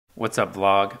What's up,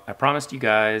 vlog? I promised you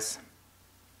guys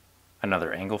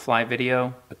another angle fly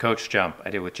video, a coach jump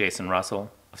I did with Jason Russell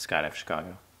of Skydive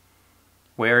Chicago,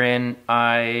 wherein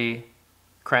I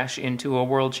crash into a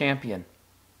world champion.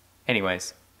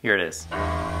 Anyways, here it is.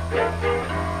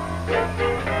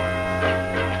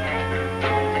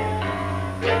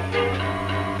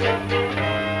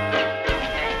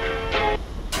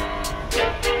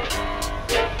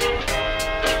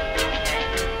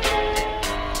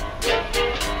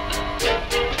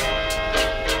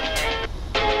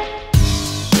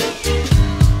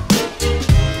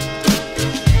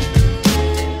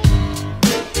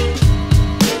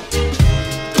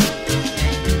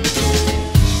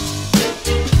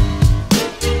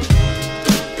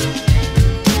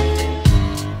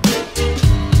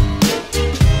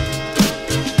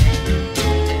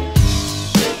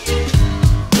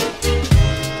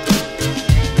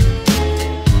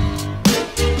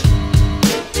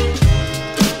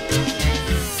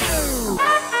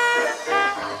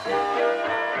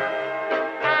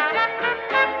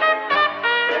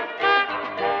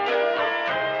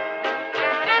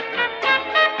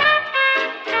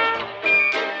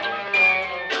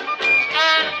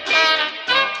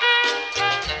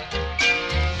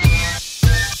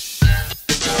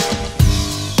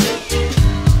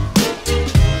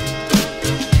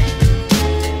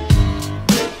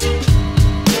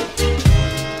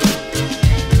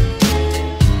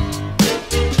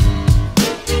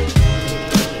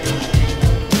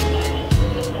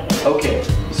 Okay,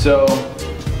 so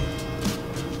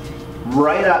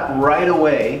right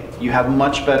away, you have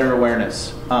much better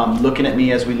awareness. Looking at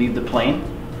me as we leave the plane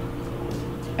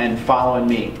and following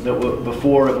me.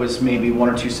 Before it was maybe 1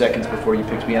 or 2 seconds before you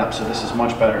picked me up, so this is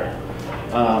much better.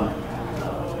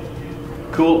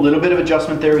 Cool, little bit of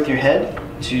adjustment there with your head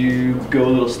to go a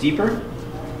little steeper.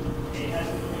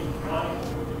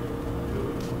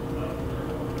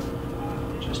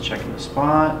 Just checking the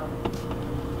spot.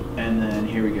 And then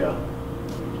here we go.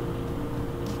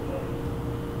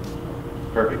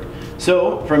 Perfect.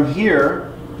 So from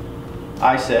here,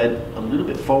 I said a little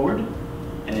bit forward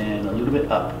and a little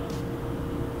bit up.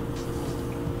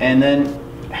 And then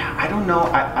I don't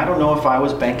know if I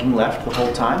was banking left the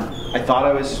whole time. I thought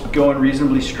I was going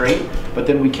reasonably straight, but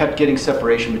then we kept getting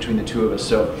separation between the two of us.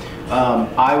 So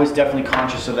I was definitely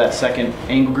conscious of that second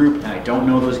angle group, and I don't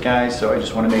know those guys, so I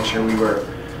just want to make sure we were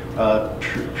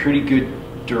pretty good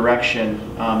direction,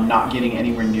 not getting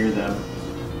anywhere near them.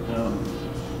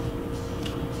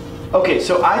 Okay,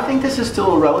 so I think this is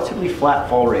still a relatively flat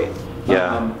fall rate.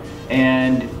 Yeah.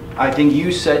 And I think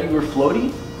you said you were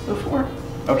floaty before?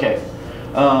 Okay.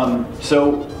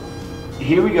 So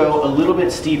here we go, a little bit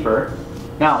steeper.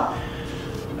 Now,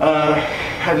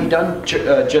 have you done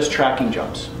just tracking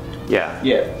jumps? Yeah.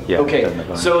 Yeah.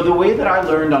 Okay. So the way that I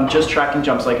learned on just tracking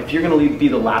jumps, like if you're going to be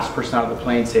the last person out of the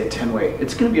plane, say at 10 weight,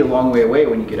 it's going to be a long way away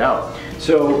when you get out.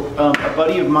 So a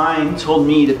buddy of mine told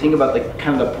me to think about like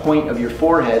kind of the point of your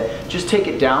forehead, just take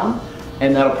it down,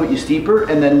 and that'll put you steeper,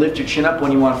 and then lift your chin up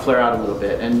when you want to flare out a little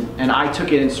bit. And I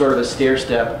took it in sort of a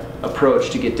stair-step approach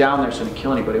to get down there so I didn't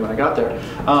kill anybody when I got there.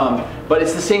 But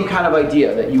it's the same kind of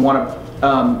idea that you want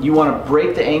to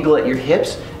break the angle at your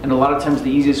hips, and a lot of times the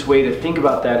easiest way to think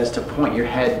about that is to point your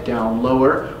head down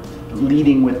lower,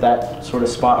 leading with that sort of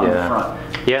spot on the front.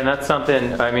 Yeah, and that's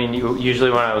something, I mean,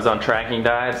 usually when I was on tracking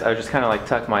dives, I would just kind of like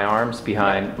tuck my arms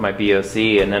behind my BOC,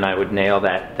 and then I would nail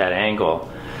that angle.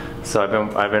 So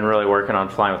I've been really working on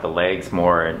flying with the legs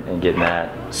more and getting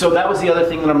that. So that was the other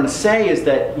thing that I'm going to say, is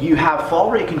that you have fall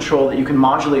rate control that you can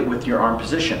modulate with your arm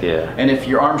position. Yeah. And if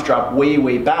your arms drop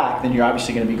way back, then you're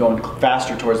obviously going to be going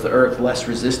faster towards the earth, less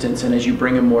resistance, and as you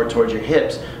bring them more towards your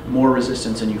hips, more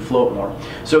resistance and you float more.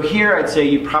 So here I'd say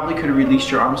you probably could have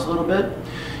released your arms a little bit.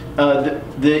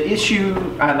 The issue,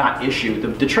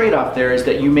 the trade-off there is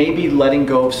that you may be letting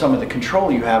go of some of the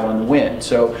control you have on the wind.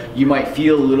 So you might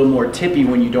feel a little more tippy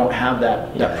when you don't have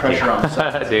that pressure on the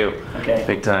side. I do. Okay.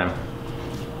 Big time.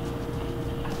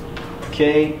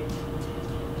 Okay.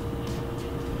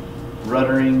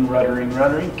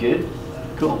 Ruddering. Good.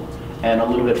 Cool. And a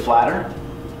little bit flatter.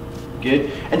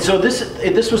 Good. And so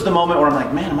this was the moment where I'm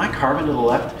like, man, am I carving to the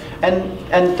left?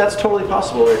 And that's totally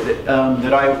possible,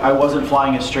 that I wasn't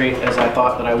flying as straight as I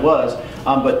thought that I was.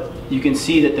 But you can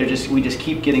see that we just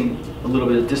keep getting a little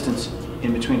bit of distance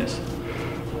in between us.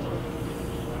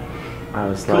 I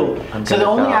was cool. Like, so the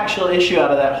only actual issue out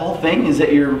of that whole thing is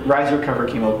that your riser cover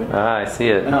came open. Ah, I see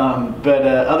it. But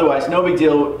otherwise, no big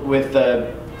deal with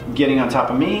getting on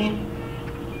top of me.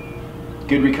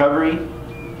 Good recovery.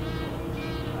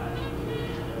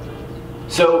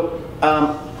 So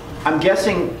I'm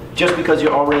guessing just because you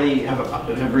already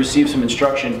have received some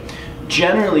instruction,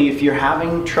 generally, if you're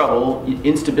having trouble,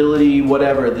 instability,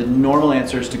 whatever, the normal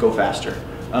answer is to go faster,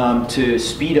 to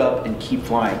speed up and keep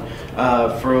flying.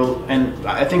 And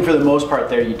I think for the most part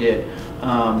there you did,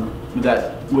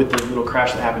 with the little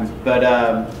crash that happened.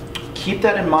 But keep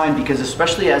that in mind, because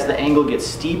especially as the angle gets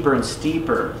steeper and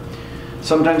steeper,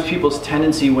 sometimes people's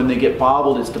tendency when they get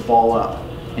bobbled is to ball up.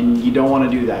 And you don't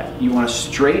want to do that. You want to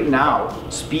straighten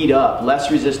out, speed up, less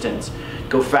resistance,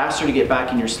 go faster to get back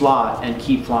in your slot, and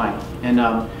keep flying. And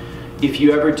if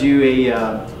you ever do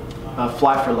a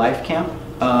Fly for Life camp,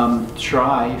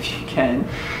 try, if you can,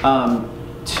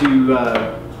 to,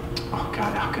 oh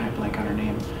God, how can I blank on her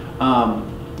name?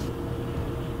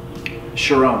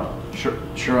 Sharon,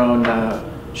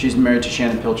 she's married to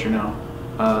Shannon Pilcher now.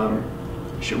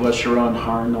 She was Sharon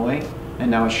Harnoy, and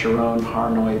now it's Sharon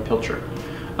Harnoy Pilcher.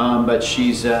 But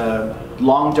she's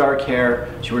long dark hair,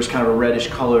 she wears kind of a reddish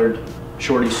colored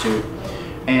shorty suit.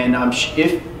 And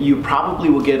if you probably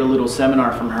will get a little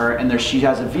seminar from her, and she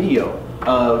has a video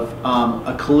of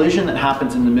a collision that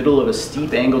happens in the middle of a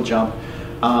steep angle jump.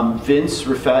 Vince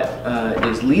Raffet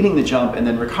is leading the jump, and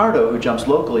then Ricardo, who jumps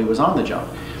locally, was on the jump.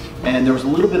 And there was a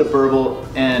little bit of burble,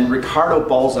 and Ricardo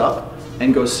balls up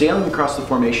and goes sailing across the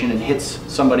formation and hits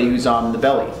somebody who's on the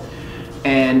belly.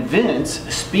 And Vince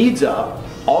speeds up,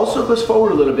 also goes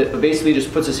forward a little bit, but basically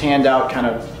just puts his hand out, kind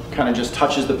of just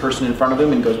touches the person in front of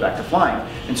him and goes back to flying.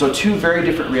 And so two very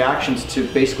different reactions to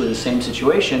basically the same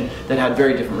situation that had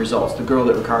very different results. The girl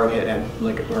that Ricardo hit had,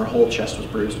 like, her whole chest was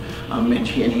bruised, and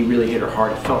he really hit her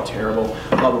hard. It felt terrible,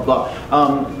 blah, blah,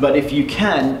 blah. But if you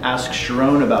can, ask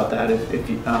Sharon about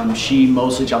that. She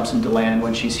mostly jumps into land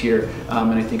when she's here,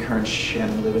 and I think her and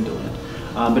Shannon live in DeLand.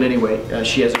 But anyway,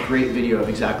 she has a great video of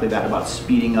exactly that, about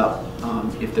speeding up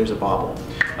if there's a bobble.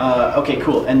 Okay,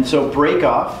 cool. And so break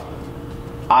off.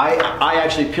 I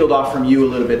actually peeled off from you a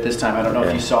little bit this time. I don't know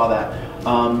if you saw that.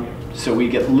 So we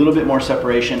get a little bit more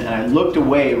separation, and I looked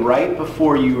away right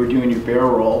before you were doing your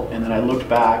barrel roll, and then I looked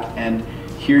back, and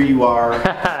here you are,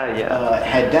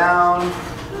 head down,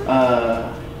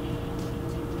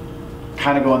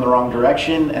 kind of going the wrong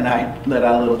direction, and I let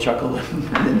out a little chuckle and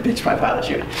then pitched my pilot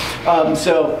chute.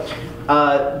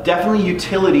 Definitely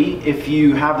utility if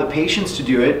you have the patience to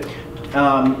do it.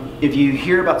 If you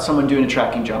hear about someone doing a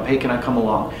tracking jump, hey, can I come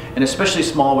along? And especially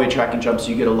small weight tracking jumps,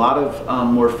 you get a lot of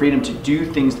more freedom to do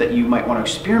things that you might want to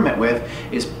experiment with,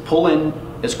 is pull in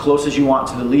as close as you want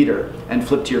to the leader and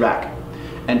flip to your back.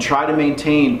 And try to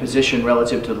maintain position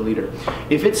relative to the leader.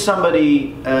 If it's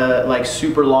somebody like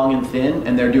super long and thin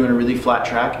and they're doing a really flat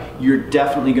track, you're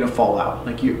definitely going to fall out.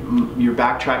 Like your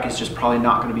back track is just probably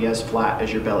not going to be as flat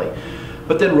as your belly.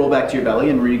 But then roll back to your belly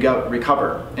and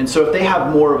recover. And so if they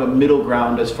have more of a middle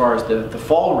ground as far as the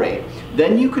fall rate,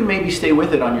 then you can maybe stay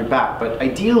with it on your back. But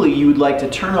ideally, you would like to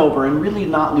turn over and really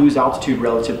not lose altitude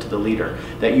relative to the leader.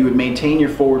 That you would maintain your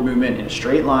forward movement in a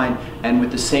straight line and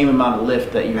with the same amount of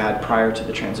lift that you had prior to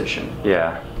the transition.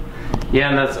 Yeah.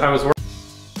 Yeah, and I was working.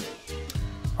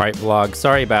 All right, vlog,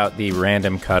 sorry about the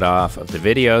random cutoff of the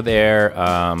video there.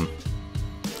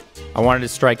 I wanted to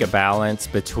strike a balance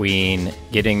between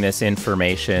getting this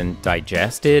information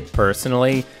digested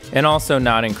personally and also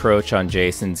not encroach on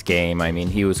Jason's game. I mean,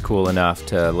 he was cool enough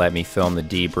to let me film the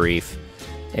debrief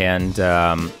and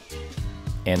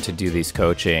to do these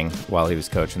coaching while he was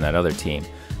coaching that other team.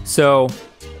 So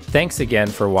thanks again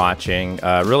for watching.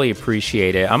 Really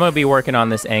appreciate it. I'm going to be working on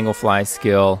this angle fly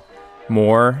skill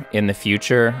more in the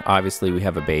future. Obviously, we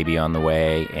have a baby on the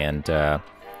way, and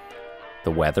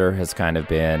the weather has kind of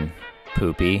been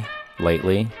poopy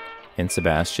lately in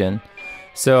Sebastian.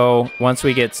 So once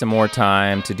we get some more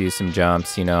time to do some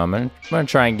jumps, you know, I'm gonna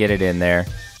try and get it in there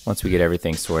once we get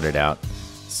everything sorted out.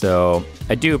 So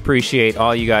I do appreciate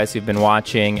all you guys who've been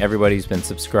watching, everybody who's been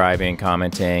subscribing,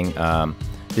 commenting.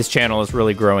 This channel is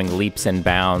really growing leaps and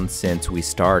bounds since we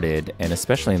started, and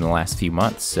especially in the last few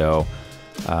months. So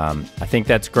I think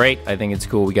that's great. I think it's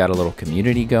cool we got a little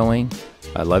community going.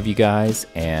 I love you guys,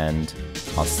 and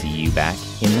I'll see you back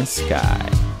in the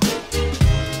sky.